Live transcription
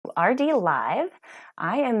to RD Live.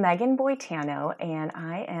 I am Megan Boitano, and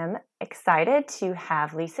I am excited to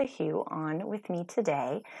have Lisa Hugh on with me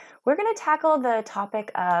today. We're going to tackle the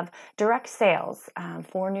topic of direct sales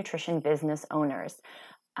for nutrition business owners.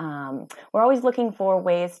 We're always looking for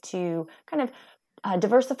ways to kind of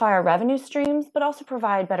diversify our revenue streams, but also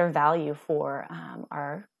provide better value for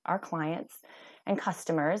our clients and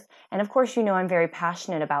customers. And of course, you know, I'm very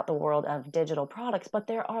passionate about the world of digital products, but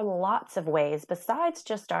there are lots of ways besides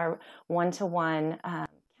just our one-to-one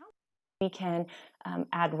we can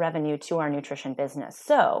add revenue to our nutrition business.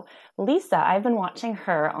 So Lisa, I've been watching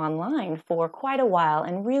her online for quite a while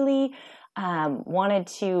and really wanted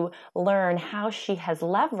to learn how she has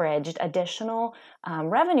leveraged additional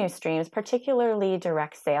revenue streams, particularly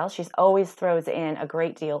direct sales. She always throws in a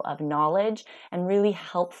great deal of knowledge and really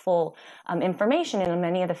helpful information in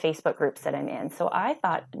many of the Facebook groups that I'm in. So I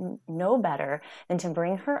thought no better than to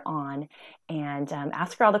bring her on and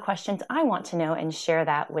ask her all the questions I want to know and share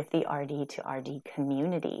that with the RD to RD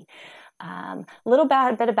community. A little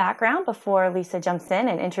bit of background before Lisa jumps in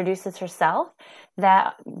and introduces herself,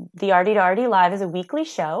 that the RD to RD Live is a weekly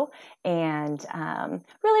show and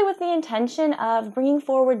really with the intention of bringing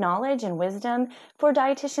forward knowledge and wisdom for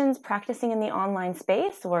dietitians practicing in the online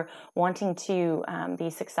space or wanting to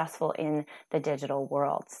be successful in the digital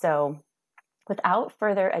world. So without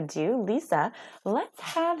further ado, Lisa, let's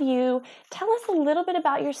have you tell us a little bit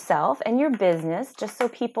about yourself and your business, just so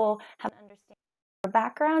people have an understanding your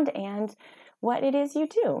background and what it is you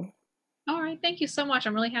do. All right. Thank you so much.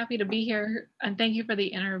 I'm really happy to be here, and thank you for the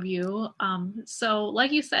interview. So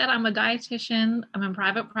like you said, I'm a dietitian. I'm in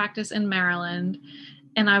private practice in Maryland,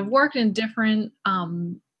 and I've worked in different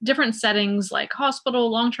settings like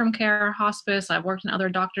hospital, long-term care, hospice. I've worked in other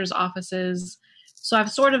doctors' offices. So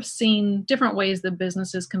I've sort of seen different ways that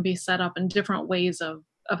businesses can be set up and different ways of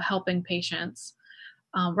helping patients.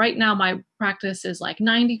 Right now, my practice is like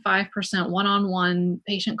 95% one-on-one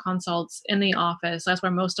patient consults in the office. That's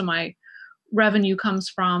where most of my revenue comes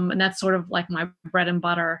from, and that's sort of like my bread and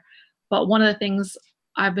butter. But one of the things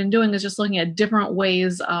I've been doing is just looking at different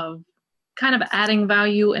ways of kind of adding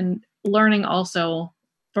value and learning also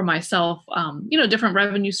for myself, different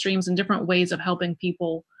revenue streams and different ways of helping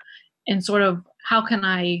people, and sort of how can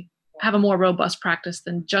I have a more robust practice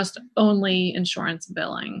than just only insurance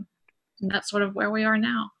billing. And that's sort of where we are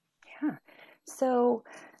now. Yeah. So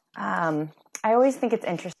I always think it's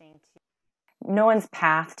interesting. No one's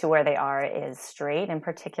path to where they are is straight, and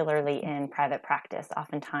particularly in private practice.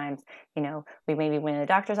 Oftentimes, we maybe went a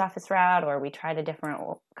doctor's office route, or we tried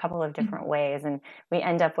a couple of different ways, and we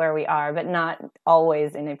end up where we are, but not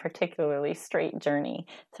always in a particularly straight journey.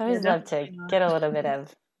 So I always love to get a little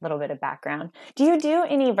bit of background. Do you do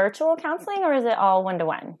any virtual counseling, or is it all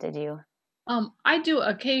one-to-one? Did you? I do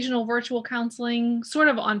occasional virtual counseling, sort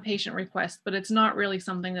of on patient request, but it's not really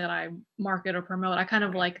something that I market or promote. I kind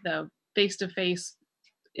of like the face-to-face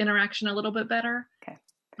interaction a little bit better. Okay.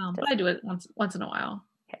 But I do it once in a while.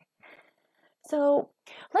 Okay. So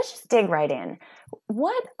let's just dig right in.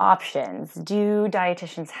 What options do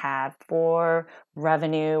dietitians have for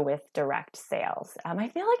revenue with direct sales? I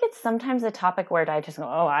feel like it's sometimes a topic where dietitians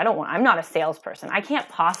go, I'm not a salesperson. I can't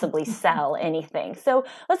possibly sell anything. So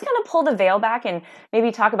let's kind of pull the veil back and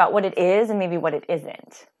maybe talk about what it is and maybe what it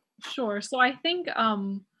isn't. Sure. So I think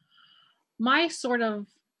my sort of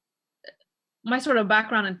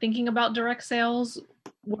background in thinking about direct sales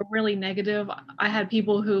were really negative. I had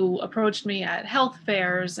people who approached me at health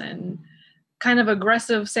fairs and kind of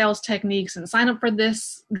aggressive sales techniques and sign up for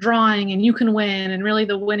this drawing and you can win. And really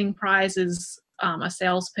the winning prize is a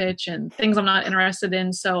sales pitch and things I'm not interested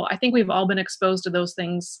in. So I think we've all been exposed to those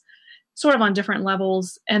things sort of on different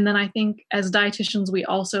levels. And then I think as dietitians, we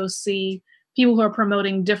also see people who are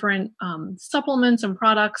promoting different supplements and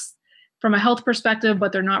products from a health perspective,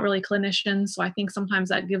 but they're not really clinicians. So I think sometimes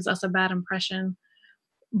that gives us a bad impression.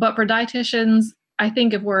 But for dietitians, I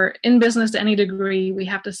think if we're in business to any degree, we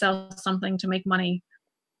have to sell something to make money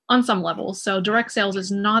on some level. So direct sales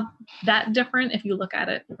is not that different if you look at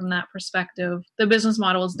it from that perspective. The business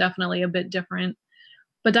model is definitely a bit different,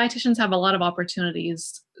 but dietitians have a lot of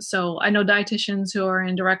opportunities. So I know dietitians who are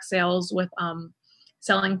in direct sales with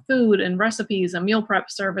selling food and recipes and meal prep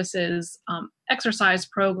services, exercise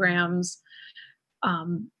programs,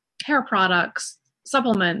 hair products,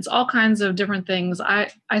 supplements, all kinds of different things.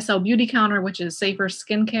 I sell Beauty Counter, which is safer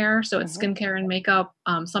skincare. So it's skincare and makeup,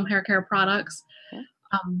 some hair care products.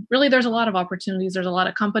 Really, there's a lot of opportunities. There's a lot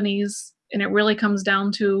of companies, and it really comes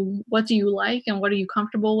down to what do you like and what are you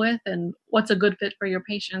comfortable with and what's a good fit for your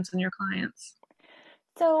patients and your clients.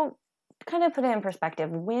 So kind of put it in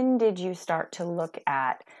perspective, when did you start to look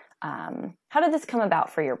at how did this come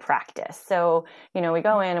about for your practice? So, we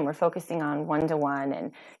go in and we're focusing on one-to-one,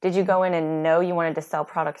 and did you go in and know you wanted to sell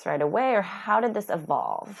products right away, or how did this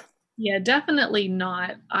evolve? Yeah, definitely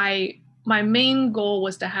not. My main goal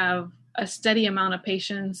was to have a steady amount of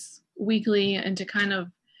patients weekly and to kind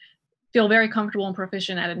of feel very comfortable and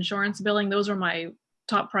proficient at insurance billing. Those were my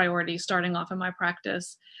top priorities starting off in my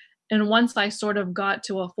practice. And once I sort of got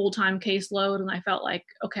to a full-time caseload and I felt like,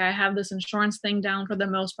 okay, I have this insurance thing down for the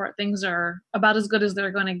most part, things are about as good as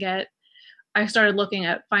they're going to get. I started looking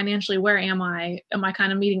at financially, where am I? Am I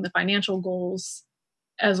kind of meeting the financial goals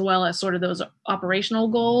as well as sort of those operational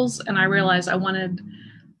goals? And I realized I wanted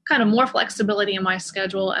kind of more flexibility in my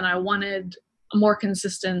schedule and I wanted a more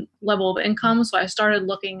consistent level of income. So I started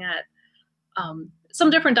looking at some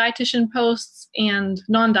different dietitian posts and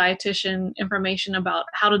non-dietitian information about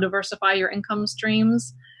how to diversify your income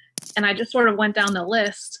streams. And I just sort of went down the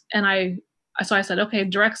list and so I said, okay,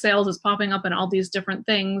 direct sales is popping up in all these different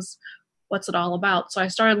things. What's it all about? So I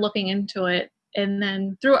started looking into it. And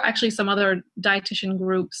then through actually some other dietitian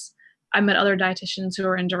groups, I met other dietitians who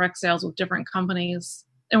are in direct sales with different companies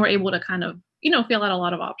and were able to kind of, feel out a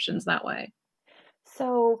lot of options that way.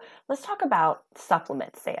 So let's talk about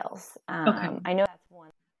supplement sales. Okay. I know that's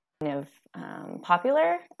one kind of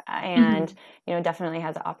popular and, definitely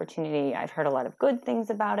has an opportunity. I've heard a lot of good things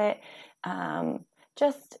about it.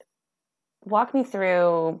 Just walk me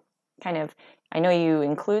through kind of, I know you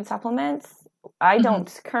include supplements. I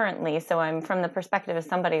don't currently, so I'm from the perspective of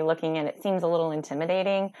somebody looking in, it seems a little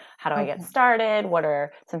intimidating. How do I get started? What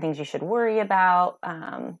are some things you should worry about?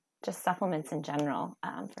 Just supplements in general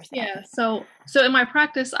for sale. Yeah, so in my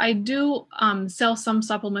practice, I do sell some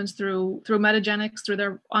supplements through Metagenics, through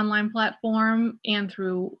their online platform, and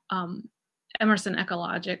through Emerson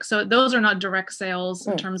Ecologic. So those are not direct sales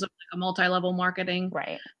in terms of like a multi-level marketing,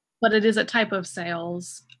 right? But it is a type of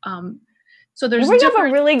sales. So there's you bring up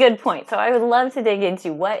a really good point. So I would love to dig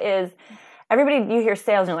into what is. Everybody, you hear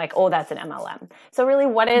sales and you're like, oh, that's an MLM. So really,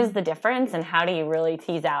 what is the difference and how do you really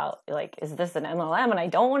tease out, like, is this an MLM and I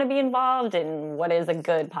don't want to be involved? And what is a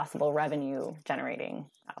good possible revenue generating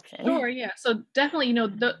option? Sure, yeah. So definitely,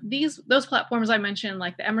 those platforms I mentioned,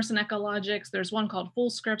 like the Emerson Ecologics, there's one called Full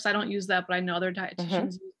Scripts. I don't use that, but I know other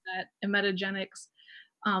dietitians use that, and Metagenics.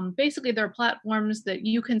 Basically, they're platforms that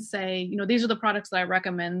you can say, these are the products that I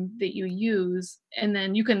recommend that you use, and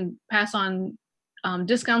then you can pass on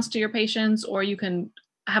discounts to your patients, or you can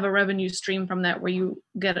have a revenue stream from that where you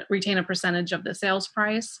retain a percentage of the sales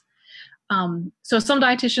price. So some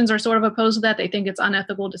dietitians are sort of opposed to that. They think it's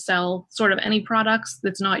unethical to sell sort of any products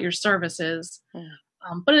that's not your services.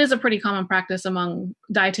 But it is a pretty common practice among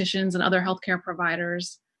dietitians and other healthcare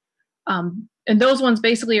providers. And those ones,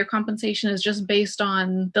 basically your compensation is just based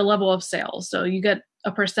on the level of sales. So you get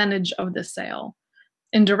a percentage of the sale.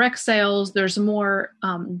 In direct sales, there's more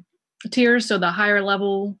tiers. So the higher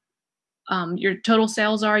level your total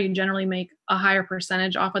sales are, you generally make a higher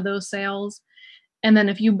percentage off of those sales. And then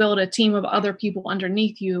if you build a team of other people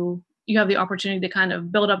underneath you, you have the opportunity to kind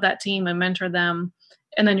of build up that team and mentor them.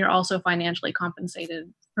 And then you're also financially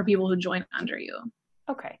compensated for people who join under you.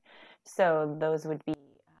 Okay. So those would be,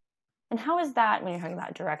 and how is that, when you're talking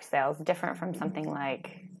about direct sales, different from something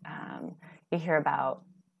like you hear about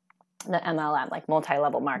the MLM, like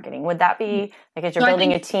multi-level marketing? Would that be like, as you're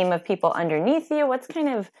building a team of people underneath you? What's kind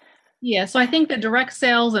of... Yeah, so I think that direct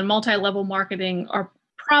sales and multi-level marketing are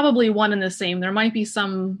probably one and the same. There might be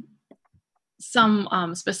some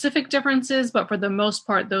specific differences, but for the most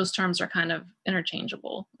part, those terms are kind of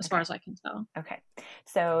interchangeable as far as I can tell. Okay.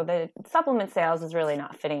 So the supplement sales is really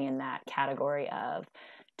not fitting in that category of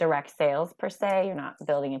direct sales per se. You're not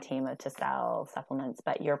building a team to sell supplements,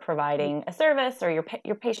 but you're providing a service, or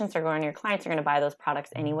your patients are going, your clients are going to buy those products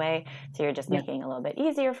anyway. So you're just making it a little bit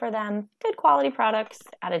easier for them. Good quality products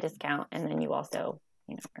at a discount, and then you also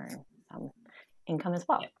earn some income as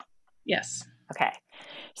well. Yes. Okay.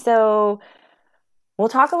 So we'll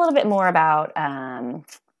talk a little bit more about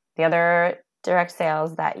the other direct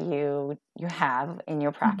sales that you have in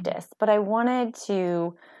your practice, but I wanted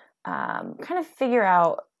to kind of figure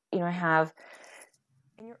out, have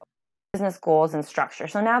in your business goals and structure.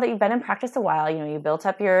 So now that you've been in practice a while, you built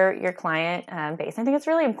up your client base. I think it's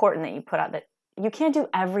really important that you put out that you can't do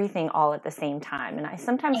everything all at the same time. And I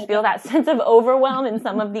sometimes feel that sense of overwhelm in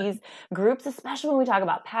some of these groups, especially when we talk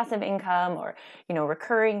about passive income or,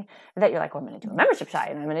 recurring, that you're like, well, I'm going to do a membership site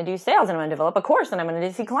and I'm going to do sales and I'm going to develop a course and I'm going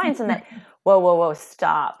to see clients, and that, whoa,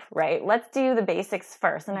 stop, right? Let's do the basics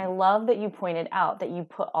first. And I love that you pointed out that you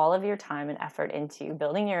put all of your time and effort into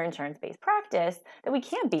building your insurance-based practice, that we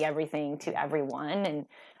can't be everything to everyone.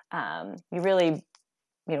 And you really,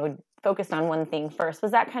 focused on one thing first.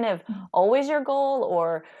 Was that kind of always your goal,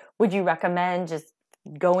 or would you recommend just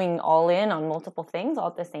going all in on multiple things all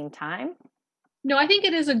at the same time? No, I think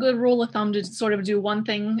it is a good rule of thumb to sort of do one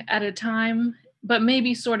thing at a time, but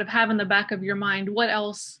maybe sort of have in the back of your mind, what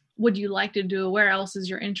else would you like to do? Where else is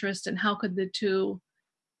your interest? And how could the two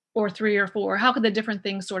or three or four, how could the different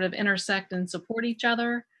things sort of intersect and support each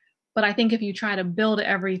other? But I think if you try to build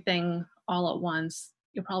everything all at once,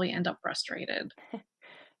 you'll probably end up frustrated.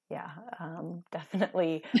 Yeah,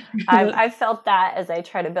 definitely. I've felt that as I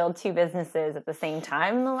try to build two businesses at the same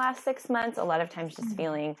time in the last 6 months, a lot of times just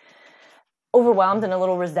feeling overwhelmed and a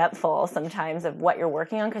little resentful sometimes of what you're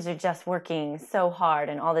working on, because you're just working so hard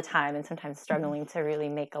and all the time, and sometimes struggling to really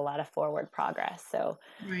make a lot of forward progress. So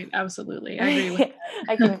Right, absolutely. I agree with that.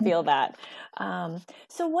 I can feel that.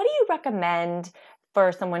 So what do you recommend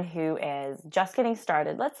for someone who is just getting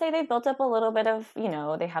started? Let's say they've built up a little bit of,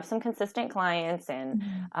 they have some consistent clients, and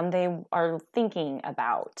they are thinking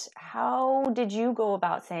about, how did you go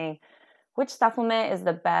about saying, which supplement is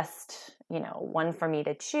the best, one for me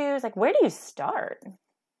to choose? Like, where do you start?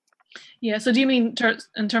 Yeah. So do you mean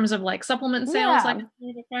in terms of like supplement sales, like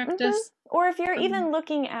practice? Or if you're even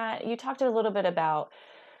looking at, you talked a little bit about,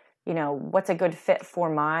 what's a good fit for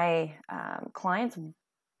my clients,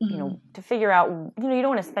 to figure out, you don't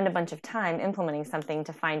want to spend a bunch of time implementing something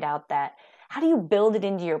to find out that, how do you build it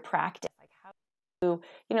into your practice? Like, how do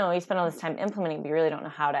you spend all this time implementing, but you really don't know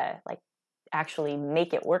how to like actually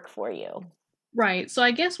make it work for you. Right. So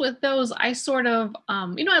I guess with those, I sort of, I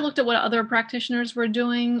looked at what other practitioners were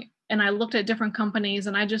doing, and I looked at different companies,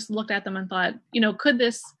 and I just looked at them and thought, could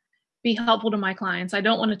this be helpful to my clients? I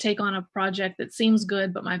don't want to take on a project that seems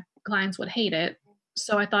good, but my clients would hate it.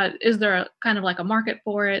 So I thought, is there a kind of like a market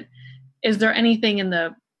for it? Is there anything in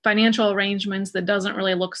the financial arrangements that doesn't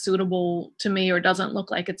really look suitable to me, or doesn't look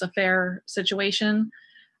like it's a fair situation?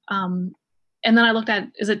 And then I looked at,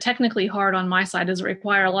 is it technically hard on my side? Does it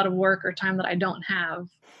require a lot of work or time that I don't have?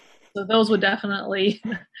 So those would definitely,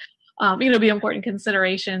 be important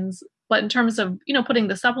considerations. But in terms of, putting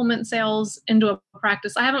the supplement sales into a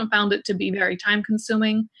practice, I haven't found it to be very time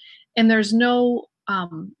consuming. And there's no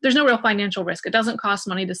real financial risk. It doesn't cost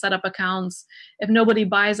money to set up accounts. If nobody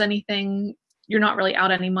buys anything, you're not really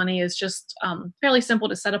out any money. It's just fairly simple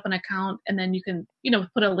to set up an account, and then you can,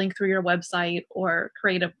 put a link through your website or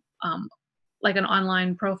create a like an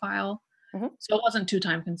online profile. So it wasn't too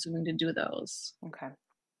time consuming to do those. Okay.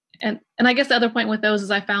 And I guess the other point with those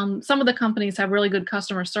is I found some of the companies have really good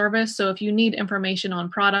customer service. So if you need information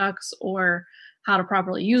on products or how to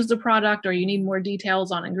properly use the product, or you need more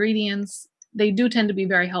details on ingredients, they do tend to be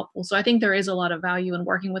very helpful. So I think there is a lot of value in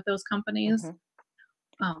working with those companies.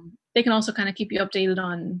 They can also kind of keep you updated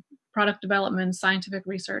on product development, scientific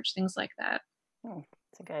research, things like that.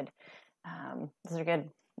 That's a good, those are good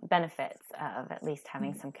benefits of at least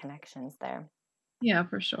having some connections there. Yeah,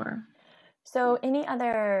 for sure. So any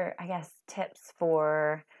other, I guess, tips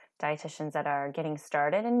for dietitians that are getting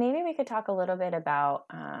started? And maybe we could talk a little bit about,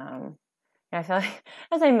 I feel like,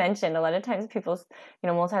 as I mentioned, a lot of times people's,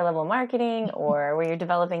 multi-level marketing, or where you're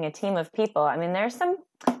developing a team of people. I mean, there's some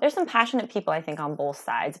passionate people, I think, on both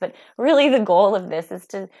sides, but really the goal of this is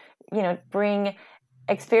to, bring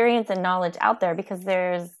experience and knowledge out there, because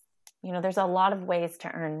there's a lot of ways to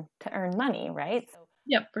earn money, right? So,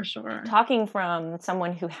 yep, for sure. Talking from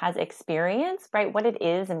someone who has experience, right, what it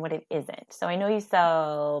is and what it isn't. So I know you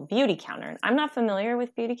sell Beauty Counter. I'm not familiar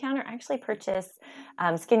with Beauty Counter. I actually purchase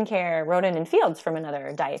skincare, Roden and Fields from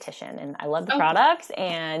another dietitian, and I love the products.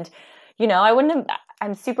 And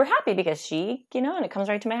I'm super happy because she, and it comes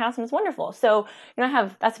right to my house and it's wonderful. So,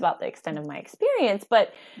 that's about the extent of my experience.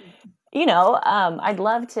 But, I'd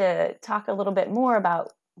love to talk a little bit more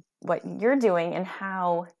about what you're doing and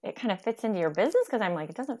how it kind of fits into your business, because I'm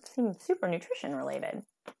like, it doesn't seem super nutrition related.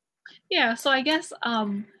 Yeah, so I guess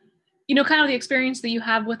kind of the experience that you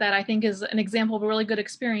have with that, I think, is an example of a really good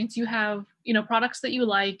experience. You have, products that you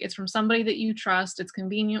like, it's from somebody that you trust, it's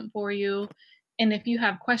convenient for you. And if you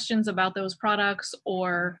have questions about those products,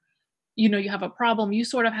 or, you have a problem, you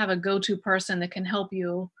sort of have a go-to person that can help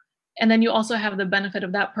you. And then you also have the benefit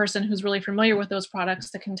of that person who's really familiar with those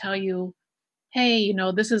products that can tell you, hey,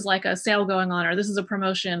 this is like a sale going on, or this is a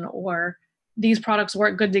promotion, or these products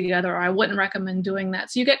work good together, or I wouldn't recommend doing that.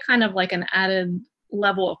 So you get kind of like an added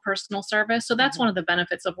level of personal service. So that's one of the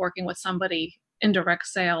benefits of working with somebody in direct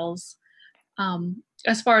sales.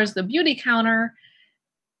 As far as the Beauty Counter,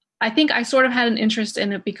 I think I sort of had an interest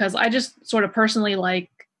in it because I just sort of personally like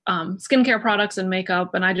skincare products and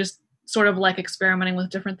makeup, and I just sort of like experimenting with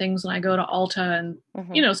different things when I go to Ulta and,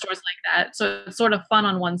 stores like that. So it's sort of fun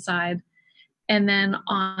on one side. And then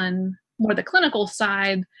on more the clinical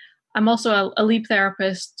side, I'm also a leap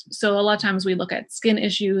therapist. So a lot of times we look at skin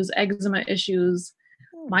issues, eczema issues.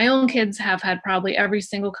 My own kids have had probably every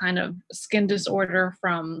single kind of skin disorder,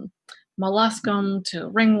 from molluscum to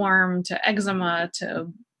ringworm to eczema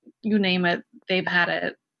to you name it, they've had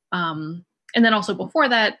it. And then also before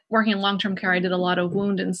that, working in long-term care, I did a lot of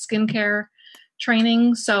wound and skincare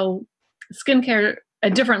training. So skincare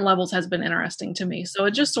at different levels has been interesting to me. So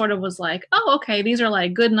it just sort of was like, oh, okay, these are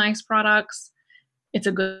like good, nice products. It's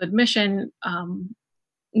a good mission.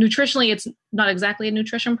 Nutritionally, it's not exactly a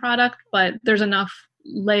nutrition product, but there's enough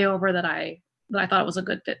layover that I thought it was a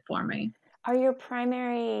good fit for me. Are your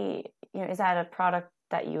primary, is that a product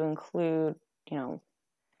that you include, is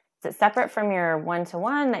it separate from your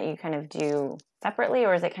one-to-one that you kind of do separately,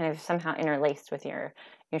 or is it kind of somehow interlaced with your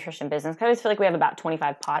nutrition business? I always feel like we have about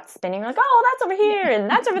 25 pots spinning, like, oh, that's over here and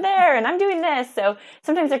that's over there and I'm doing this. So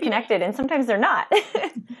sometimes they're connected and sometimes they're not.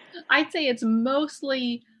 I'd say it's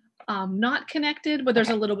mostly not connected, but there's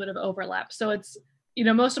Okay. a little bit of overlap. So it's,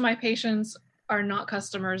 most of my patients are not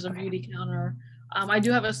customers of Beauty Counter. I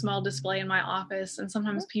do have a small display in my office, and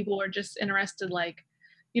sometimes people are just interested, like,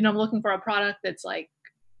 I'm looking for a product that's like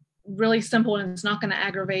really simple and it's not going to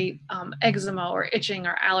aggravate eczema or itching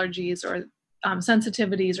or allergies or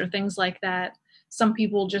sensitivities or things like that. Some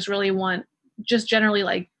people just really want just generally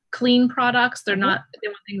like clean products. They want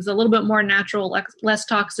things a little bit more natural, less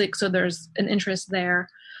toxic. So there's an interest there.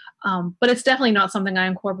 But it's definitely not something I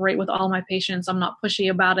incorporate with all my patients. I'm not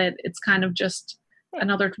pushy about it. It's kind of just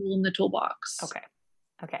another tool in the toolbox.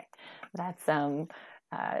 Okay. That's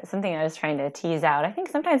something I was trying to tease out. I think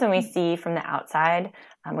sometimes when we see from the outside,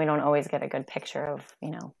 we don't always get a good picture of,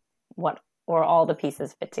 what or all the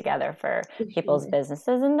pieces fit together for people's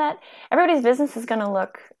businesses, and that everybody's business is going to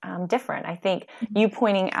look different. I think you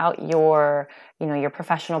pointing out your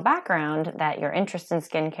professional background, that your interest in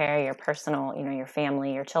skincare, your personal, your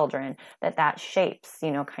family, your children, that shapes,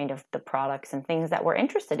 kind of the products and things that we're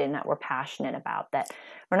interested in, that we're passionate about, that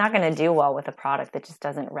we're not going to do well with a product that just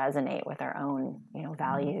doesn't resonate with our own,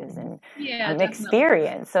 values and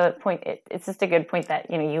experience. So it's just a good point that,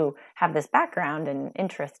 you have this background and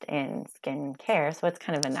interest in skincare. So it's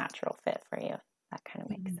kind of a natural fit for you. That kind of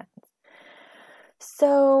makes sense.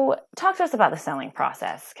 So talk to us about the selling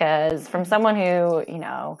process, because from someone who,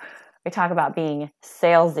 we talk about being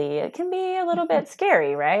salesy, it can be a little bit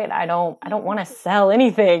scary, right? I don't want to sell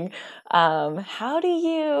anything. How do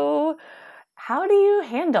you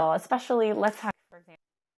handle, especially, let's talk, for example,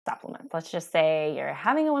 supplements. Let's just say you're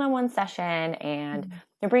having a one-on-one session and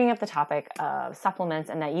you're bringing up the topic of supplements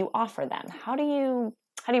and that you offer them. How do you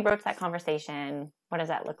broach that conversation? What does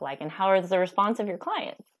that look like? And how is the response of your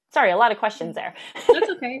clients? Sorry, a lot of questions there. That's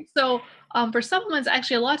okay. So for supplements,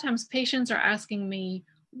 actually, a lot of times patients are asking me,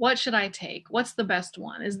 what should I take? What's the best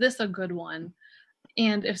one? Is this a good one?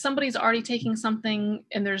 And if somebody's already taking something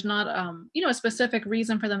and there's not, a specific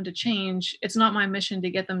reason for them to change, it's not my mission to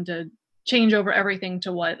get them to change over everything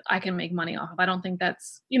to what I can make money off of. I don't think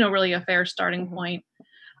that's, really a fair starting point.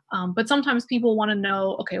 But sometimes people want to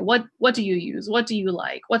know, okay, what do you use? What do you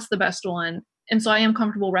like? What's the best one? And so I am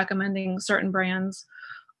comfortable recommending certain brands.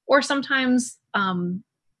 Or sometimes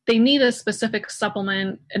they need a specific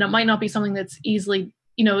supplement, and it might not be something that's easy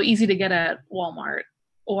to get at Walmart.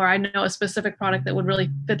 Or I know a specific product that would really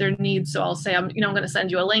fit their needs. So I'll say, I'm going to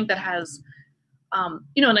send you a link that has,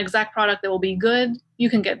 an exact product that will be good. You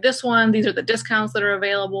can get this one. These are the discounts that are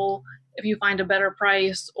available. If you find a better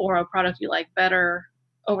price or a product you like better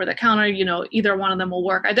over the counter, either one of them will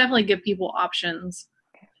work. I definitely give people options.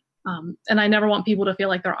 And I never want people to feel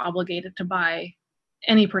like they're obligated to buy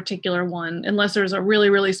any particular one unless there's a really,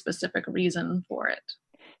 really specific reason for it.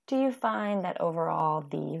 Do you find that overall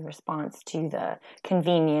the response to the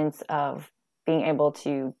convenience of being able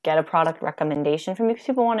to get a product recommendation from you, because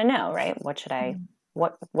people want to know, right? What should I,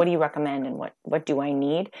 what do you recommend and what do I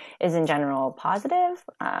need, is in general positive?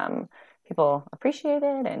 People appreciate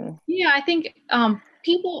it? And yeah, I think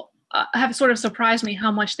people have sort of surprised me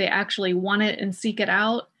how much they actually want it and seek it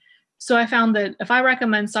out. So I found that if I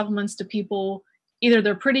recommend supplements to people, either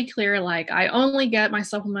they're pretty clear, like I only get my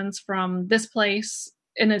supplements from this place,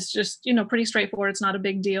 and it's just, pretty straightforward. It's not a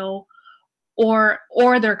big deal. Or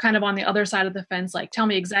they're kind of on the other side of the fence, like tell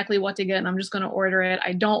me exactly what to get and I'm just going to order it.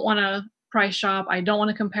 I don't want to price shop. I don't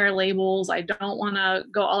want to compare labels. I don't want to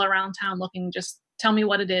go all around town looking. Just tell me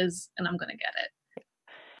what it is and I'm going to get it.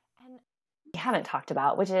 And we haven't talked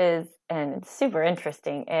about, which is, and it's super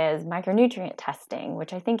interesting, is micronutrient testing,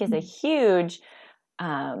 which I think is a huge,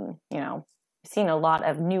 seen a lot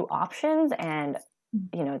of new options, and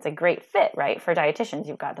it's a great fit, right, for dietitians.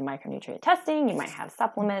 You've got the micronutrient testing, you might have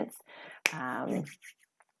supplements.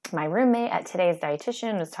 my roommate at today's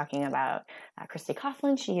dietitian was talking about Christy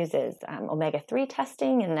Coughlin. She uses omega-3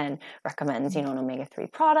 testing and then recommends, an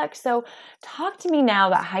omega-3 product. So talk to me now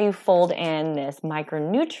about how you fold in this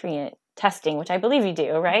micronutrient testing, which I believe you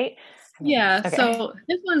do, right? Yeah, Okay. so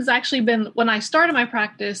this one's actually been, when I started my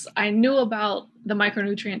practice, I knew about the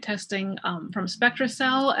micronutrient testing from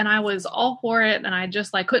SpectraCell, and I was all for it, and I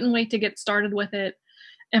just couldn't wait to get started with it.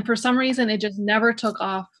 And for some reason, it just never took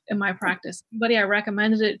off in my practice. Everybody I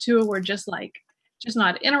recommended it to were just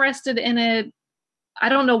not interested in it. I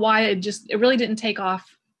don't know why it really didn't take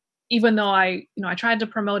off, even though I tried to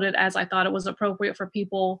promote it as I thought it was appropriate for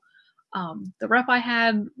people. The rep I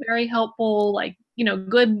had, very helpful,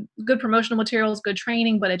 good promotional materials, good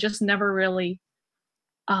training, but it just never really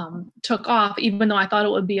took off, even though I thought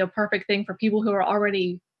it would be a perfect thing for people who are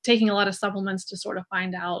already taking a lot of supplements to sort of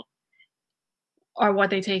find out are what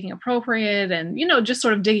they're taking appropriate, and just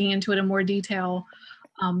sort of digging into it in more detail.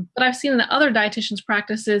 But I've seen in other dietitians'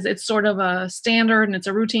 practices, it's sort of a standard and it's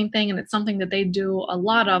a routine thing, and it's something that they do a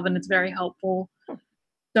lot of, and it's very helpful.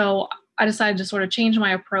 So I decided to sort of change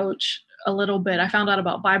my approach a little bit. I found out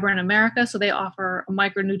about Vibrant America, so they offer a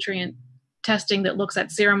micronutrient testing that looks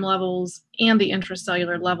at serum levels and the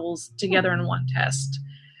intracellular levels together in one test.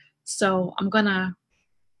 So I'm going to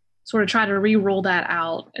sort of try to re-roll that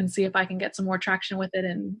out and see if I can get some more traction with it,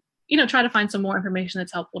 and try to find some more information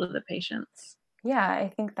that's helpful to the patients. Yeah, I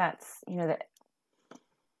think that's, that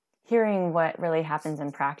hearing what really happens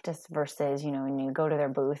in practice versus, when you go to their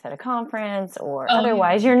booth at a conference or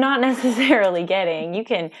otherwise, you're not necessarily getting, you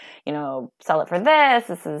can, sell it for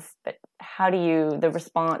but how do you, the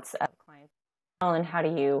response of clients, and how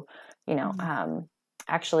do you,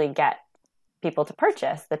 actually get people to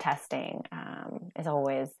purchase the testing is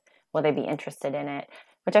always, will they be interested in it?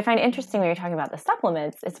 Which I find interesting when you're talking about the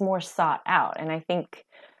supplements, it's more sought out. And I think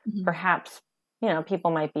perhaps, people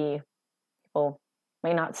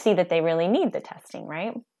may not see that they really need the testing,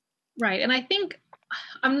 right? Right. And I think,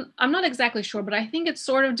 I'm not exactly sure, but I think it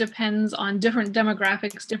sort of depends on different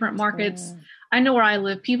demographics, different markets. I know where I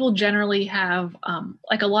live, people generally have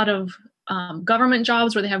a lot of government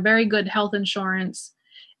jobs where they have very good health insurance,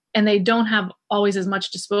 and they don't have always as much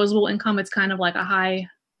disposable income. It's kind of like a high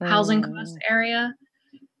housing cost area.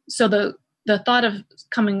 So the thought of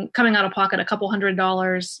coming out of pocket a couple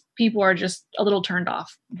 $100, people are just a little turned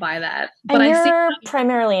off by that. But you're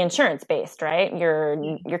primarily insurance based, right? Your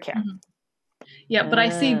care. Mm-hmm. Yeah, but I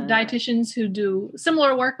see dietitians who do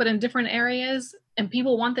similar work but in different areas, and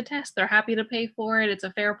people want the test. They're happy to pay for it. It's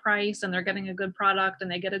a fair price, and they're getting a good product,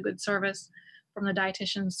 and they get a good service from the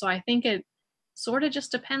dietitian. So I think it sort of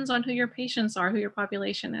just depends on who your patients are, who your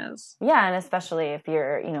population is. Yeah, and especially if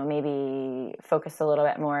you're, maybe focus a little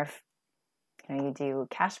bit more if you do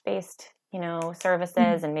cash-based,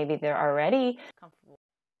 services, and maybe they're already comfortable.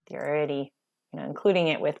 You're already, including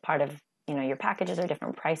it with part of, your packages are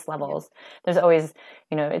different price levels. There's always,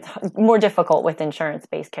 it's more difficult with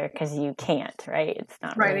insurance-based care because you can't, right? It's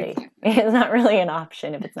not really, it's not really an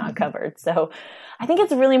option if it's not covered. So I think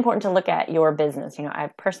it's really important to look at your business.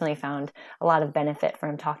 I've personally found a lot of benefit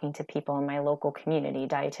from talking to people in my local community,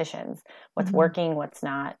 dietitians, what's working, what's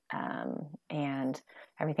not, and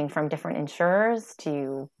everything from different insurers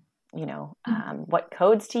to, what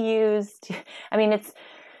codes to use. It's,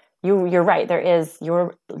 you're right. There is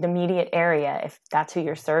the immediate area, if that's who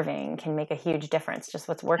you're serving, can make a huge difference. Just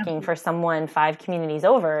what's working for someone 5 communities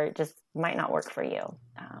over just might not work for you.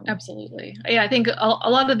 Absolutely. Yeah, I think a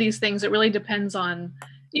lot of these things, it really depends on,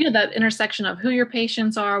 that intersection of who your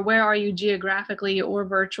patients are, where are you geographically or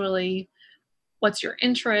virtually, what's your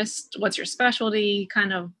interest, what's your specialty,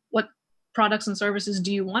 kind of what products and services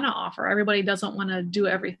do you want to offer? Everybody doesn't want to do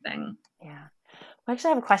everything. Yeah. I actually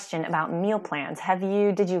have a question about meal plans.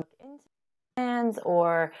 Did you plans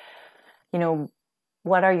or,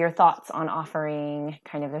 what are your thoughts on offering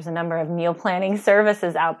there's a number of meal planning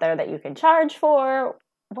services out there that you can charge for.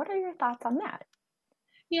 What are your thoughts on that?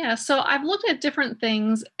 Yeah, so I've looked at different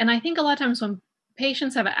things, and I think a lot of times when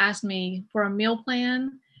patients have asked me for a meal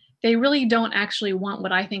plan, they really don't actually want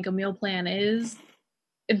what I think a meal plan is,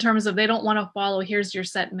 in terms of they don't want to follow, here's your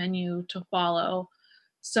set menu to follow.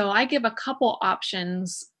 So I give a couple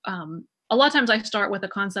options. A lot of times I start with a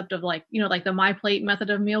concept of like the My Plate method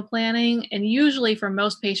of meal planning. And usually for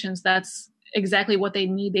most patients, that's exactly what they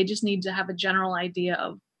need. They just need to have a general idea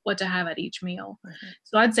of what to have at each meal.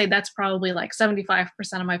 So I'd say that's probably like 75%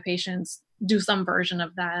 of my patients do some version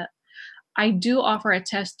of that. I do offer a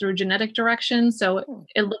test through genetic direction. So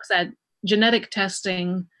it looks at genetic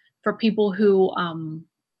testing for people who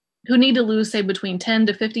need to lose, say, between 10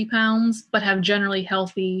 to 50 pounds, but have generally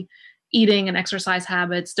healthy eating and exercise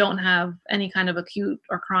habits, don't have any kind of acute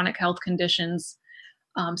or chronic health conditions.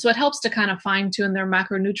 So it helps to kind of fine tune their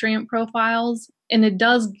macronutrient profiles. And it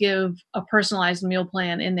does give a personalized meal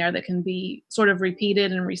plan in there that can be sort of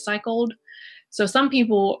repeated and recycled. So some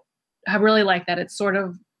people have really liked that. It's sort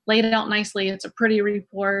of laid out nicely. It's a pretty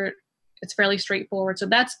report. It's fairly straightforward. So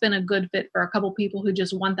that's been a good fit for a couple people who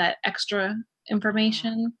just want that extra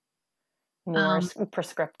information. More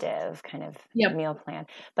prescriptive kind of Yep. meal plan.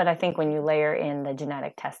 But I think when you layer in the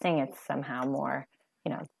genetic testing, it's somehow more,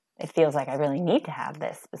 it feels like I really need to have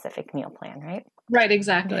this specific meal plan, right? Right,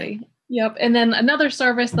 exactly. Yep. And then another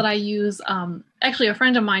service that I use, actually a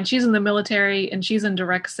friend of mine, she's in the military and she's in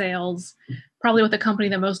direct sales, probably with a company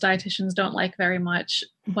that most dietitians don't like very much.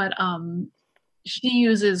 But she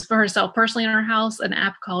uses for herself personally in her house an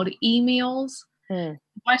app called eMeals.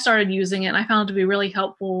 I started using it and I found it to be really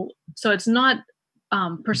helpful. So it's not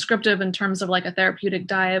prescriptive in terms of like a therapeutic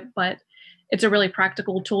diet, but it's a really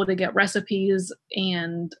practical tool to get recipes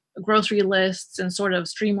and grocery lists and sort of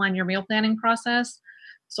streamline your meal planning process.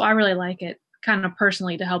 So I really like it kind of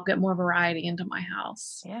personally to help get more variety into my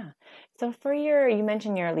house. Yeah. So you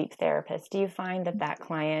mentioned you're a leap therapist. Do you find that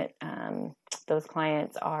client, those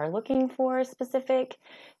clients are looking for specific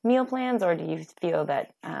meal plans, or do you feel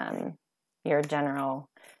that your general,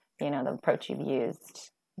 the approach you've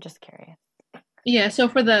used? I'm just curious. Yeah, so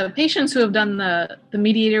for the patients who have done the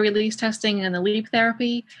mediator release testing and the leap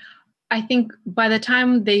therapy, I think by the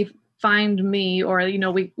time they find me or,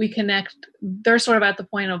 we connect, they're sort of at the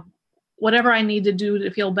point of whatever I need to do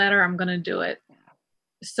to feel better, I'm going to do it.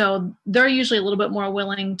 So they're usually a little bit more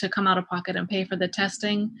willing to come out of pocket and pay for the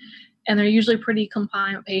testing. And they're usually pretty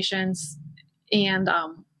compliant patients. And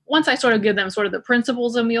once I sort of give them sort of the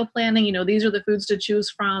principles of meal planning, these are the foods to choose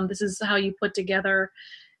from. This is how you put together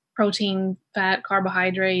protein, fat,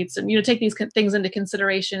 carbohydrates, and, take these things into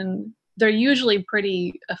consideration. They're usually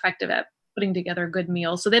pretty effective at putting together good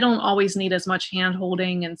meals. So they don't always need as much hand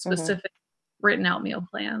holding and specific written out meal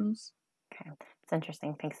plans. Okay. It's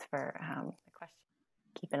interesting. Thanks for the question.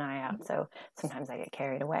 Keep an eye out. So sometimes I get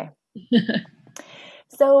carried away.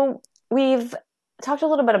 So we've talked a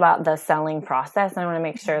little bit about the selling process. I want to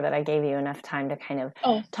make sure that I gave you enough time to kind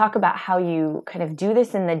of talk about how you kind of do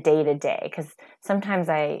this in the day-to-day, because sometimes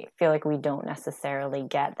I feel like we don't necessarily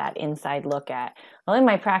get that inside look at, well, in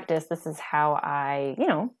my practice, this is how I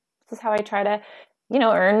try to,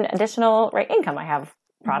 earn additional income. I have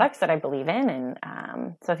products that I believe in.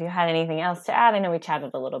 And so if you had anything else to add, I know we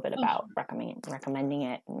chatted a little bit about recommending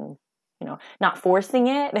it and, not forcing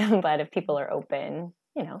it, but if people are open,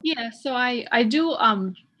 Yeah, so I do,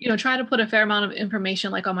 try to put a fair amount of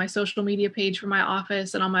information like on my social media page for my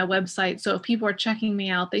office and on my website. So if people are checking me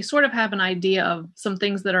out, they sort of have an idea of some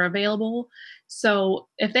things that are available. So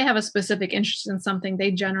if they have a specific interest in something,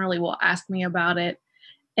 they generally will ask me about it.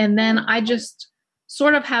 And then I just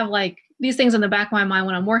sort of have like these things in the back of my mind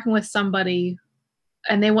when I'm working with somebody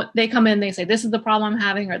and they come in, they say, this is the problem I'm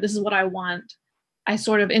having, or this is what I want. I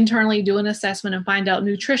sort of internally do an assessment and find out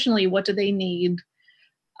nutritionally, what do they need?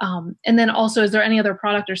 And then also, is there any other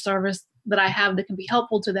product or service that I have that can be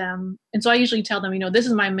helpful to them? And so I usually tell them, this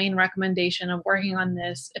is my main recommendation of working on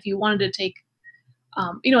this. If you wanted to take,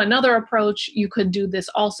 another approach, you could do this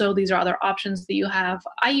also. These are other options that you have.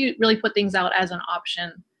 I really put things out as an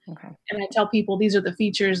option. Okay. And I tell people, these are the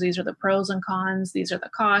features, these are the pros and cons, these are the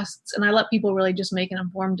costs. And I let people really just make an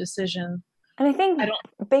informed decision. And I think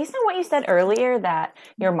based on what you said earlier, that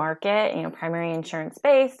your market, primary insurance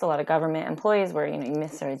based, a lot of government employees where, you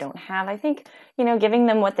necessarily don't have, I think, giving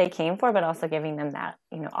them what they came for, but also giving them that,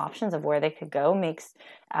 options of where they could go makes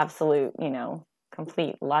absolute,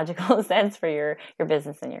 complete logical sense for your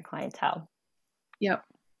business and your clientele. Yep.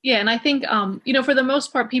 Yeah. And I think, for the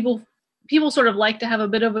most part, people sort of like to have a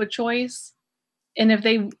bit of a choice. And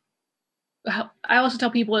I also tell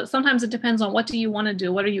people that sometimes it depends on what do you want to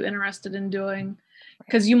do? What are you interested in doing?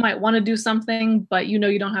 Because you might want to do something, but you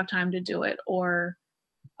don't have time to do it. Or,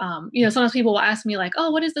 sometimes people will ask me like, oh,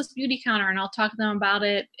 what is this beauty counter? And I'll talk to them about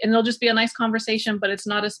it. And it'll just be a nice conversation, but it's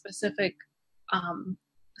not a specific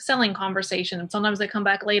selling conversation. And sometimes they come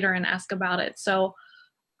back later and ask about it. So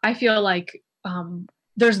I feel like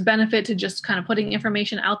there's benefit to just kind of putting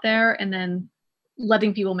information out there and then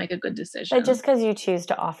letting people make a good decision. But just because you choose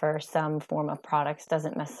to offer some form of products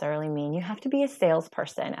doesn't necessarily mean you have to be a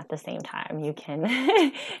salesperson at the same time. You can,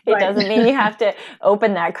 doesn't mean you have to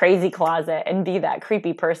open that crazy closet and be that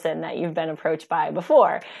creepy person that you've been approached by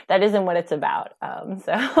before. That isn't what it's about.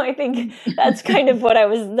 So I think that's kind of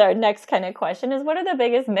our next kind of question is, what are the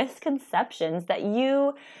biggest misconceptions that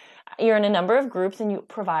you're in a number of groups and you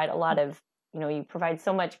provide a lot of you provide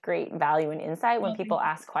so much great value and insight when people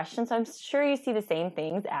ask questions. So I'm sure you see the same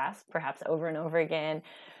things asked perhaps over and over again,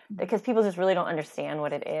 because people just really don't understand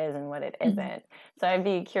what it is and what it isn't. So I'd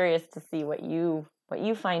be curious to see what you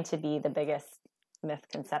find to be the biggest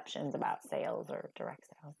misconceptions about sales or direct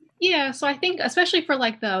sales. Yeah, so I think especially for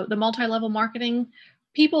like the multi-level marketing,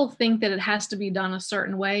 people think that it has to be done a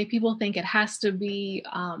certain way. People think it has to be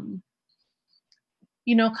kind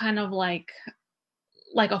of like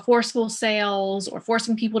a forceful sales or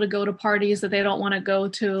forcing people to go to parties that they don't want to go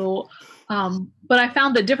to. But I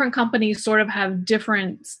found that different companies sort of have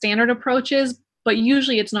different standard approaches, but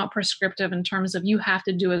usually it's not prescriptive in terms of you have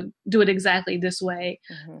to do it exactly this way.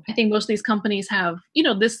 I think most of these companies have,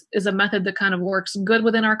 this is a method that kind of works good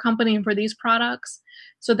within our company and for these products.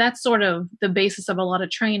 So that's sort of the basis of a lot of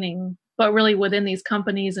training. But really within these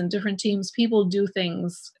companies and different teams, people do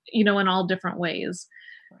things, in all different ways.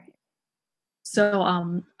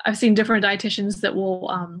 So I've seen different dietitians that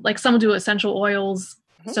will, like some do essential oils.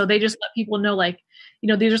 So they just let people know, like,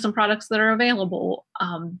 these are some products that are available.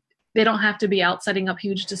 They don't have to be out setting up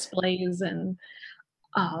huge displays and,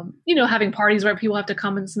 having parties where people have to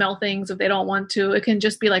come and smell things if they don't want to. It can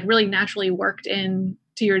just be like really naturally worked in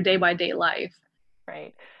to your day-by-day life.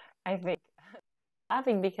 Right. I think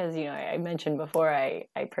laughing because, I mentioned before I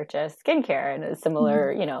purchased skincare and a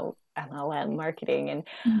similar, MLM marketing, and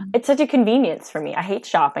it's such a convenience for me. I hate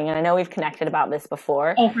shopping, and I know we've connected about this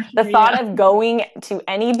before. Oh, for sure, the thought of going to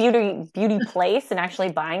any beauty place and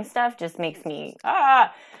actually buying stuff just makes me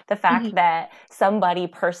the fact that somebody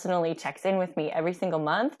personally checks in with me every single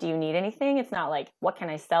month. Do you need anything? It's not like, what can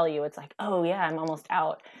I sell you? It's like, oh yeah, I'm almost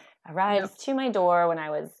out. Arrives to my door when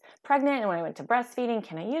I was pregnant and when I went to breastfeeding.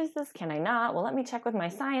 Can I use this? Can I not? Well, let me check with my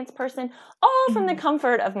science person, all from the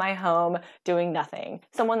comfort of my home, doing nothing.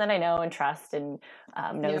 Someone that I know and trust and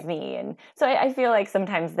knows me. And so I feel like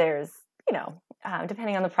sometimes there's,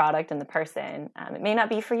 depending on the product and the person, it may not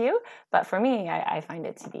be for you, but for me, I find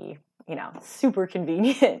it to be, super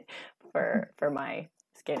convenient for my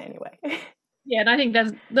skin anyway. Yeah, and I think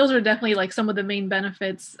those are definitely like some of the main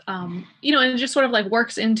benefits, and it just sort of like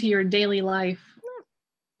works into your daily life,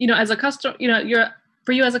 as a customer,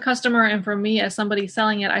 for you as a customer and for me as somebody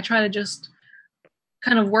selling it, I try to just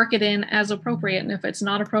kind of work it in as appropriate. And if it's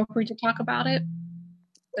not appropriate to talk about it,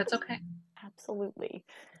 that's okay. Absolutely.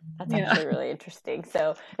 That's actually really interesting.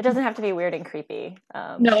 So it doesn't have to be weird and creepy.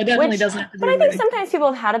 No, it definitely doesn't have to be But I think sometimes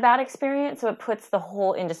people have had a bad experience, so it puts the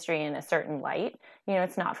whole industry in a certain light.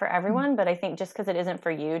 It's not for everyone, but I think just because it isn't for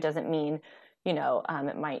you doesn't mean,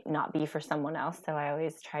 it might not be for someone else. So I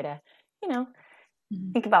always try to,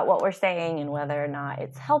 think about what we're saying and whether or not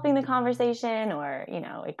it's helping the conversation or,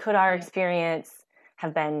 could our experience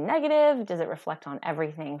have been negative? Does it reflect on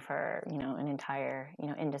everything for, an entire,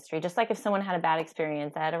 industry? Just like if someone had a bad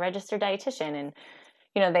experience at a registered dietitian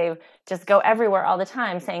and, they just go everywhere all the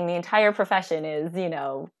time saying the entire profession is,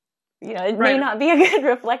 it may not be a good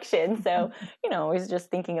reflection. So, always just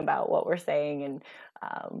thinking about what we're saying and,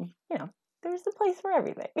 there's a place for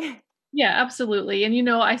everything. Yeah, absolutely. And,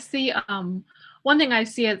 I see, one thing I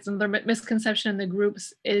see as the misconception in the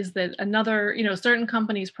groups is that certain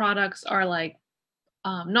companies' products are like,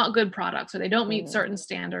 not good products, or they don't meet certain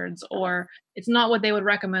standards, or it's not what they would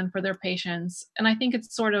recommend for their patients. And I think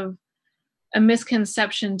it's sort of a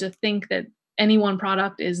misconception to think that any one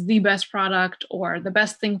product is the best product or the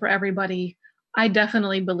best thing for everybody. I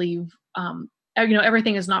definitely believe,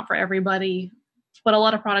 everything is not for everybody, but a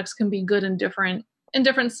lot of products can be good in different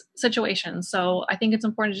situations. So I think it's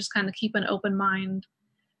important to just kind of keep an open mind.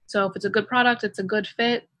 So if it's a good product, it's a good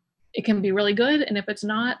fit, it can be really good. And if it's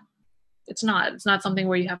not, it's not something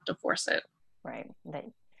where you have to force it. Right. That,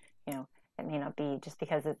 it may not be just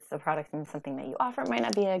because it's a product and something that you offer, it might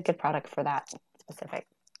not be a good product for that specific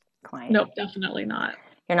client. Nope, definitely not.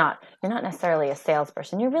 You're not necessarily a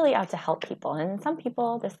salesperson. You're really out to help people. And some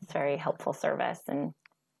people, this is very helpful service and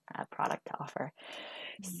product to offer.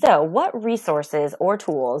 So what resources or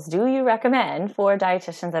tools do you recommend for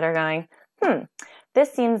dietitians that are going,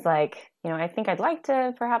 this seems like, I think I'd like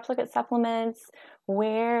to perhaps look at supplements.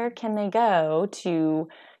 Where can they go to,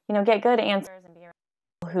 get good answers and be around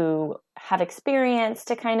people who have experience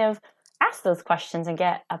to kind of ask those questions and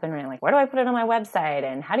get up and running? Like, where do I put it on my website?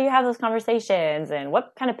 And how do you have those conversations? And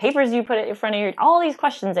what kind of papers do you put in front of all these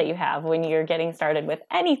questions that you have when you're getting started with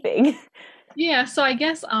anything? Yeah, so I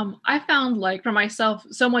guess I found, like, for myself,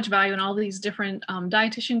 so much value in all these different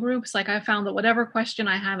dietitian groups. Like, I found that whatever question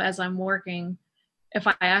I have as I'm working, if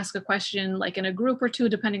I ask a question like in a group or two,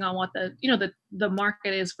 depending on what the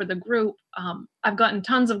market is for the group, I've gotten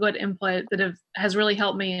tons of good input that has really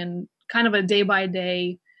helped me in kind of a day by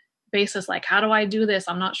day basis. Like, how do I do this?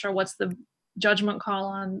 I'm not sure what's the judgment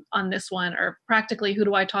call on this one, or practically who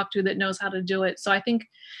do I talk to that knows how to do it. So I think,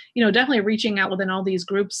 definitely reaching out within all these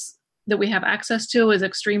groups that we have access to is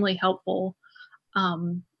extremely helpful.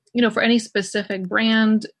 For any specific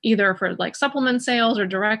brand, either for like supplement sales or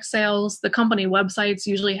direct sales, the company websites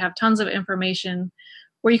usually have tons of information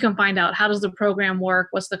where you can find out how does the program work,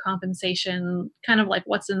 what's the compensation, kind of like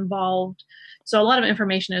what's involved. So a lot of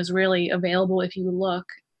information is really available if you look.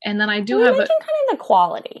 And then I do You're have mentioning kind of the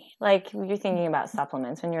quality, like you're thinking about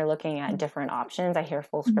supplements when you're looking at different options. I hear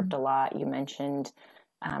Full Script a lot. You mentioned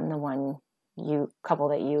the couple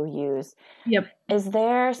that you use. Yep. Is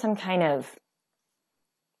there some kind of,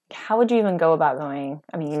 how would you even go about going?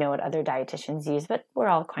 I mean, you know what other dietitians use, but we're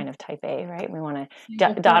all kind of type A, right? We want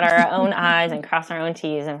to dot our own I's and cross our own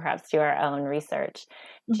T's and perhaps do our own research.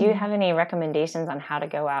 Do you have any recommendations on how to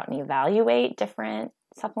go out and evaluate different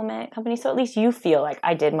supplement companies? So at least you feel like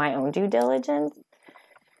I did my own due diligence.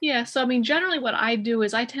 Yeah. So, I mean, generally what I do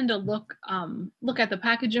is I tend to look at the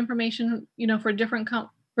package information, for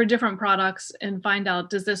different products and find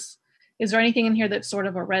out, is there anything in here that's sort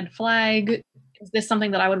of a red flag? Is this something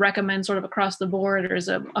that I would recommend sort of across the board, or is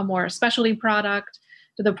a more specialty product?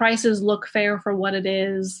 Do the prices look fair for what it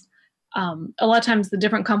is? A lot of times the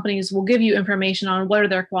different companies will give you information on what are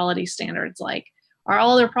their quality standards. Like, are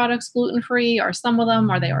all their products gluten-free? Are some of them?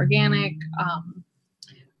 Are they organic?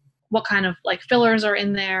 What kind of like fillers are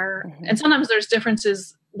in there? And sometimes there's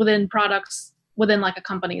differences within products within like a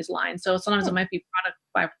company's line. So sometimes it might be product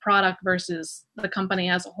by product versus the company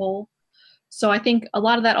as a whole. So I think a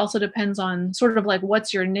lot of that also depends on sort of like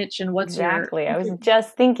what's your niche and what's exactly. I was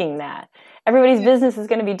just thinking that everybody's business is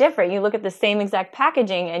going to be different. You look at the same exact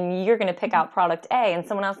packaging and you're going to pick out product A, and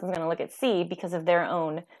someone else is going to look at C because of their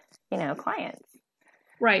own, clients.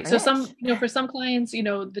 Right. So for some clients,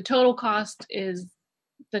 the total cost is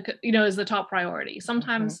the top priority.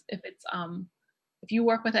 Sometimes if it's if you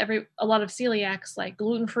work with a lot of celiacs, like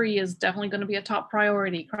gluten-free is definitely going to be a top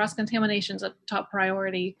priority. Cross-contamination is a top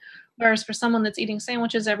priority. Whereas for someone that's eating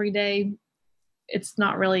sandwiches every day, it's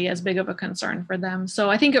not really as big of a concern for them.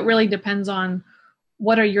 So I think it really depends on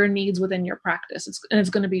what are your needs within your practice. It's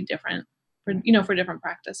going to be different for different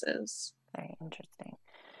practices. Very interesting.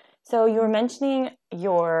 So you were mentioning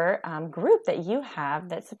your group that you have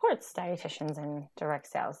that supports dietitians and direct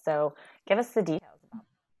sales. So give us the details about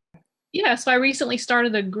that. Yeah, so I recently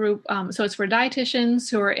started a group. So it's for dietitians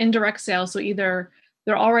who are in direct sales. So either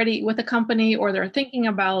they're already with a company or they're thinking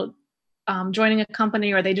about joining a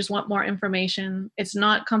company, or they just want more information. It's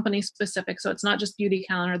not company specific. So it's not just Beauty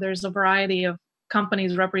Calendar. There's a variety of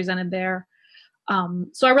companies represented there.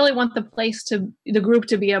 So I really want the group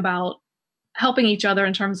to be about helping each other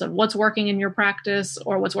in terms of what's working in your practice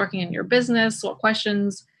or what's working in your business. What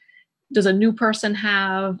questions does a new person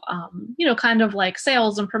have? Kind of like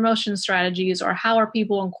sales and promotion strategies, or how are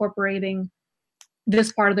people incorporating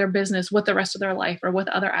this part of their business with the rest of their life or with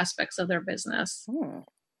other aspects of their business.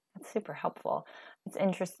 That's super helpful. It's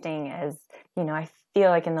interesting as, I feel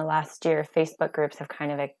like in the last year, Facebook groups have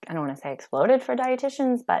kind of, I don't want to say exploded for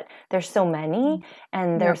dietitians, but there's so many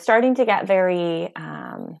and they're starting to get very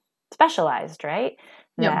specialized, right?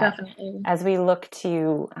 Yeah, definitely. As we look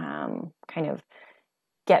to kind of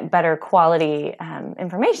get better quality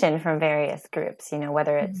information from various groups,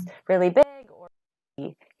 whether it's really big or,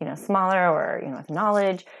 smaller or, with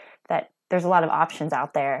knowledge, that there's a lot of options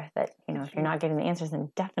out there that, if you're not getting the answers, then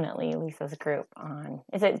definitely Lisa's group on,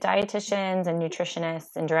 is it dietitians and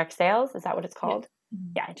nutritionists and direct sales? Is that what it's called?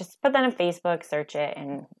 Yeah, just put that on Facebook, search it,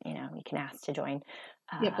 and, you can ask to join.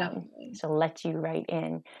 Definitely. She'll let you right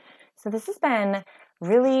in. So this has been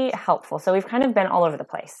really helpful. So we've kind of been all over the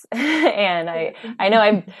place. And I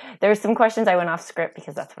know there's some questions I went off script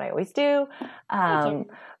because that's what I always do.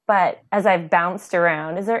 But as I've bounced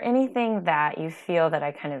around, is there anything that you feel that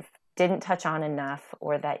I kind of didn't touch on enough,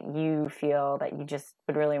 or that you feel that you just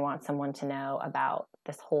would really want someone to know about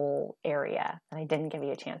this whole area that I didn't give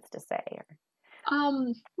you a chance to say?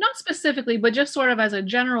 Not specifically, but just sort of as a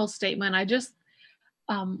general statement, I just,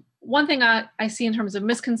 one thing I see in terms of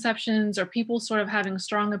misconceptions or people sort of having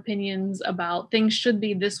strong opinions about things should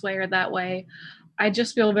be this way or that way, I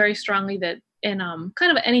just feel very strongly that in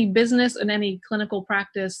kind of any business and any clinical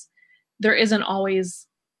practice, there isn't always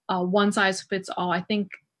one size fits all. I think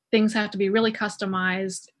things have to be really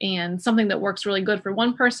customized, and something that works really good for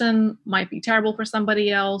one person might be terrible for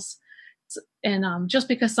somebody else. And just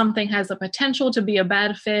because something has the potential to be a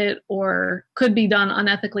bad fit or could be done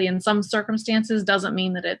unethically in some circumstances doesn't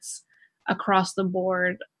mean that it's across the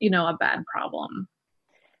board, a bad problem.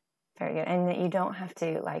 Very good. And that you don't have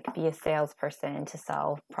to be a salesperson to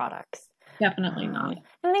sell products. Definitely not.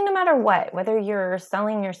 I think no matter what, whether you're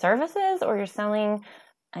selling your services or you're selling,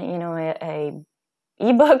 a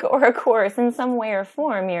ebook or a course, in some way or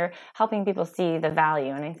form, you're helping people see the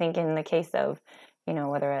value. And I think in the case of,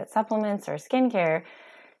 whether it's supplements or skincare,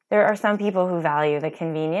 there are some people who value the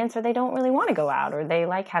convenience, or they don't really want to go out, or they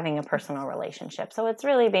like having a personal relationship. So it's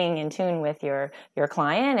really being in tune with your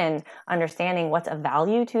client and understanding what's of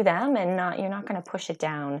value to them, and you're not going to push it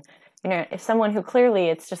down. If someone who clearly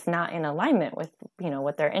it's just not in alignment with,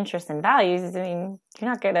 what their interests and values, I mean,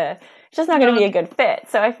 it's just not going to be a good fit.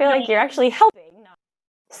 So I feel like you're actually helping, not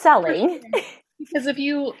selling. Sure. Because if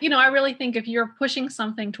I really think if you're pushing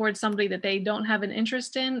something towards somebody that they don't have an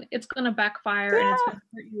interest in, it's going to backfire and it's going to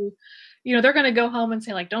hurt you. They're going to go home and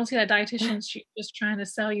say, like, don't see that dietitian, she's just trying to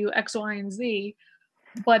sell you X, Y, and Z.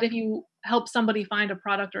 But if you help somebody find a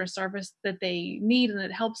product or a service that they need and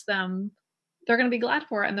it helps them, they're going to be glad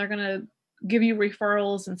for it, and they're going to give you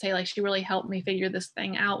referrals and say, like, she really helped me figure this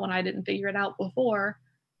thing out when I didn't figure it out before.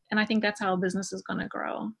 And I think that's how a business is going to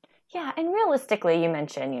grow. Yeah. And realistically, you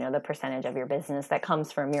mentioned, the percentage of your business that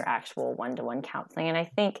comes from your actual one-to-one counseling. And I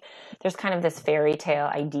think there's kind of this fairy tale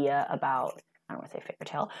idea about, I don't want to say fairy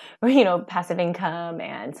tale, but, passive income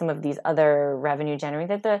and some of these other revenue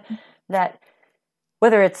generating that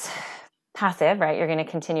whether it's passive, right? You're going to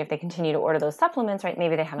continue, if they continue to order those supplements, right?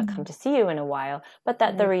 Maybe they haven't come to see you in a while, but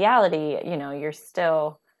that the reality, you're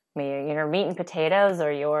still, maybe, meat and potatoes, or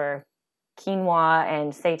your quinoa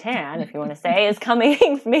and seitan, if you want to say, is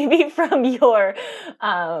coming maybe from your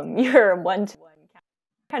one-to-one.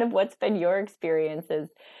 Kind of what's been your experiences?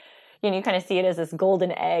 You kind of see it as this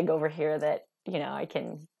golden egg over here that, I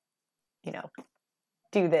can,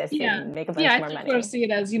 do this and make a bunch more money. I sort of see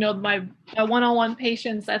it as, my one-on-one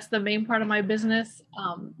patients, that's the main part of my business.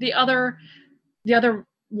 The other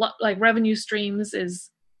like revenue streams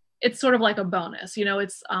it's sort of like a bonus,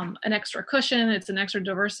 it's an extra cushion, it's an extra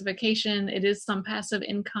diversification, it is some passive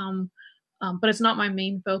income, but it's not my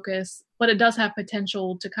main focus. But it does have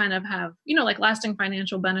potential to kind of have, like lasting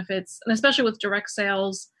financial benefits, and especially with direct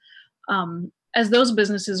sales. As those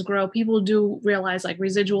businesses grow, people do realize like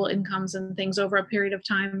residual incomes and things over a period of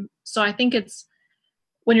time. So I think it's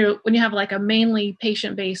when you have like a mainly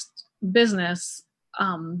patient-based business,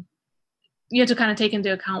 you have to kind of take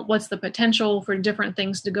into account what's the potential for different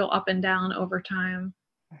things to go up and down over time,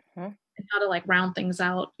 and how to like round things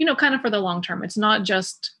out, kind of for the long term. It's not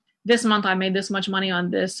just this month I made this much money on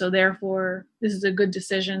this, so therefore this is a good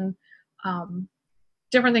decision.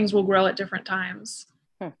 Different things will grow at different times.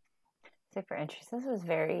 Super interesting. This was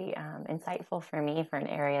very insightful for me, for an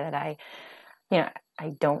area that I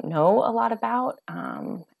don't know a lot about.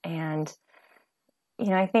 And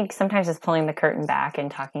I think sometimes just pulling the curtain back and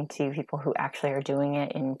talking to people who actually are doing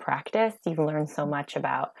it in practice, you learn so much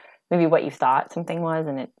about maybe what you thought something was,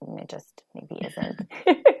 and it just maybe isn't.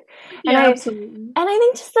 Absolutely. And I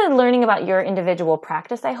think just the learning about your individual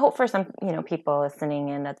practice, I hope for some, people listening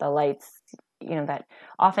in, that the lights, that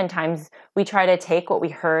oftentimes we try to take what we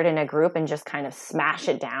heard in a group and just kind of smash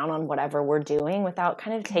it down on whatever we're doing, without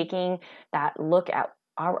kind of taking that look at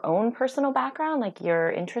our own personal background, like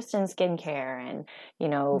your interest in skincare and,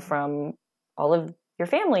 from all of your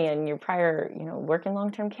family and your prior, work in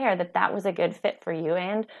long-term care, that was a good fit for you,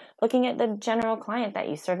 and looking at the general client that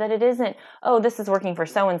you serve, that it isn't, oh, this is working for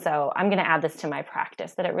so-and-so, I'm going to add this to my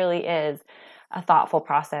practice, that it really is a thoughtful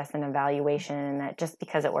process and evaluation, and that just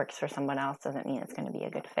because it works for someone else doesn't mean it's going to be a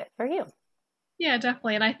good fit for you. Yeah,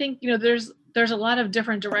 definitely. And I think, there's a lot of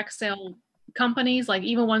different direct sale companies, like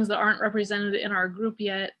even ones that aren't represented in our group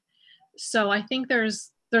yet. So I think there's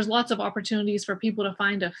lots of opportunities for people to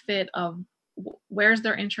find a fit of where's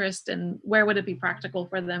their interest and where would it be practical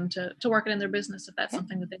for them to work it in their business, if that's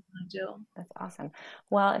something that they want to do. That's awesome.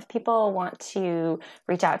 Well, if people want to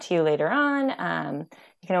reach out to you later on,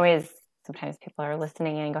 you can always, sometimes people are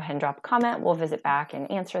listening in, go ahead and drop a comment. We'll visit back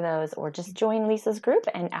and answer those, or just join Lisa's group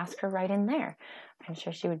and ask her right in there. I'm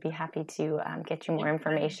sure she would be happy to get you more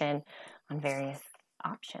information on various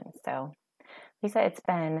options. So Lisa, it's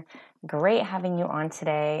been great having you on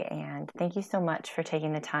today, and thank you so much for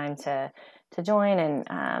taking the time to join and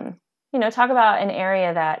talk about an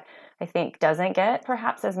area that I think doesn't get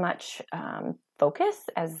perhaps as much focus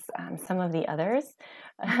as some of the others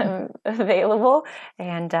available.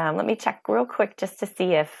 And let me check real quick just to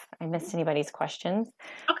see if I missed anybody's questions.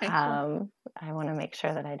 Okay. Cool. I want to make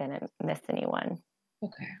sure that I didn't miss anyone.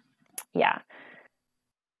 Okay. Yeah.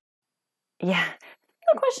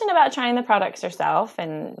 A question about trying the products yourself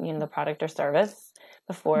and, the product or service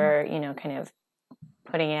before, kind of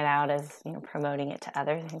putting it out as, promoting it to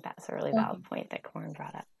others. I think that's a really valid point that Corin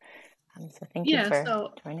brought up. So thank you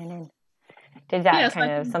for joining in. Did that Yeah, so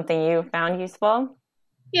kind of something you found useful?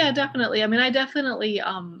 yeah, definitely. I mean, I definitely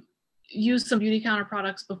used some beauty counter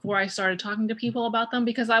products before I started talking to people about them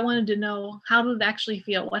because I wanted to know how did it actually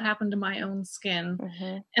feel, what happened to my own skin.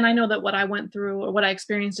 Mm-hmm. And I know that what I went through or what I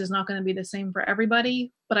experienced is not going to be the same for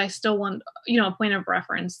everybody, but I still want, a point of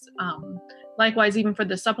reference. Likewise, even for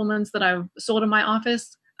the supplements that I've sold in my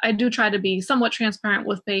office, I do try to be somewhat transparent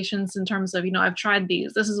with patients in terms of, I've tried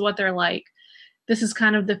these. This is what they're like. This is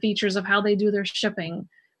kind of the features of how they do their shipping.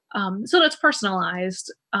 So that's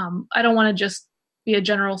personalized. I don't want to just be a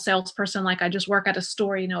general salesperson like I just work at a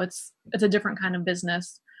store. It's a different kind of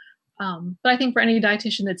business. But I think for any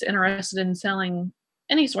dietitian that's interested in selling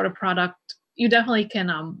any sort of product, you definitely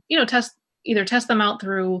can, test them out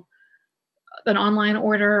through an online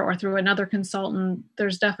order or through another consultant.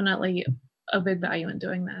 There's definitely a big value in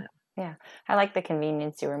doing that. Yeah, I like the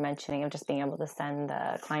convenience you were mentioning of just being able to send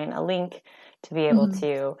the client a link to be able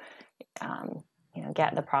to,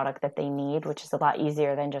 get the product that they need, which is a lot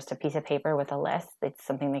easier than just a piece of paper with a list. It's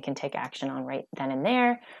something they can take action on right then and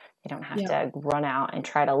there. They don't have to run out and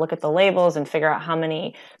try to look at the labels and figure out how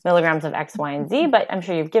many milligrams of X, Y, and Z, but I'm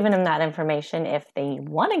sure you've given them that information. If they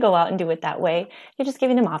want to go out and do it that way, you're just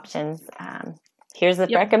giving them options. Here's the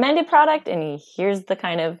recommended product, and here's the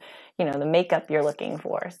kind of, the makeup you're looking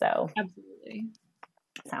for. So absolutely.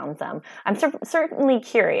 Sounds, I'm certainly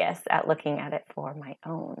curious at looking at it for my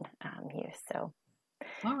own use. So,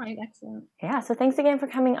 all right, excellent. Yeah, so thanks again for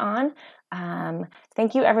coming on.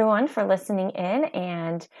 Thank you everyone for listening in,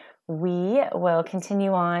 and we will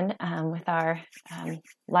continue on with our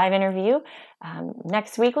live interview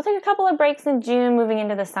next week. We'll take a couple of breaks in June, moving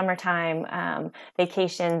into the summertime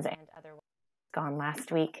vacations and other gone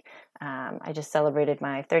last week. I just celebrated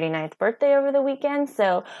my 39th birthday over the weekend,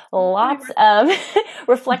 so lots of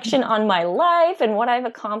reflection on my life and what I've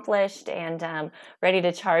accomplished, and ready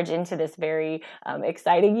to charge into this very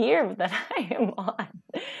exciting year that I am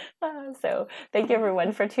on. So thank you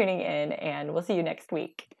everyone for tuning in, and we'll see you next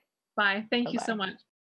week. Bye. Thank Bye-bye. you so much.